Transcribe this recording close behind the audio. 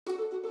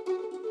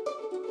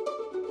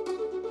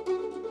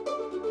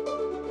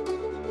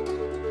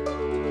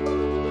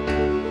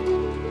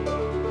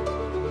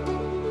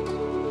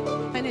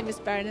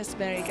Baroness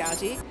Mary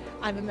Goudie.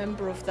 I'm a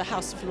member of the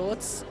House of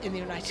Lords in the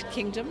United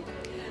Kingdom.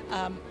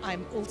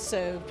 I'm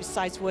also,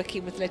 besides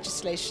working with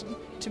legislation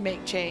to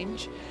make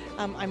change,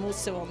 I'm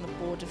also on the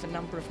board of a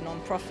number of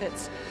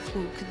non-profits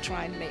who can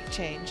try and make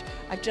change.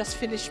 I've just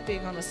finished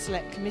being on a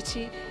select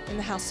committee in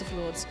the House of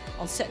Lords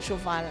on sexual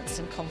violence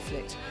and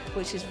conflict,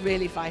 which is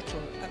really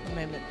vital at the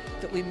moment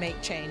that we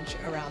make change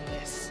around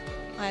this.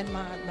 I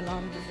admire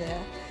Melanne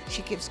Verveer.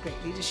 She gives great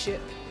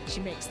leadership, she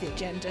makes the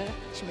agenda,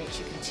 she makes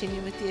you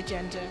continue with the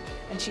agenda,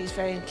 and she's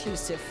very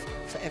inclusive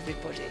for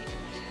everybody.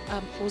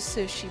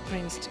 Also, she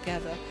brings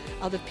together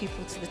other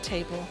people to the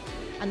table,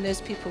 and those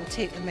people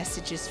take the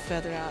messages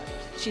further out.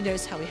 She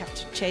knows how we have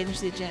to change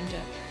the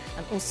agenda,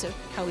 and also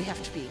how we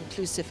have to be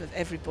inclusive of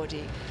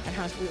everybody, and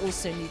how we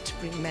also need to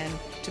bring men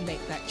to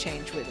make that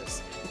change with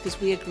us, because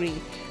we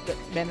agree that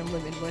men and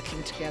women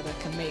working together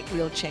can make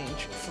real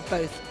change for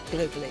both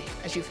globally,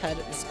 as you've heard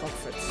at this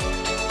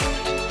conference.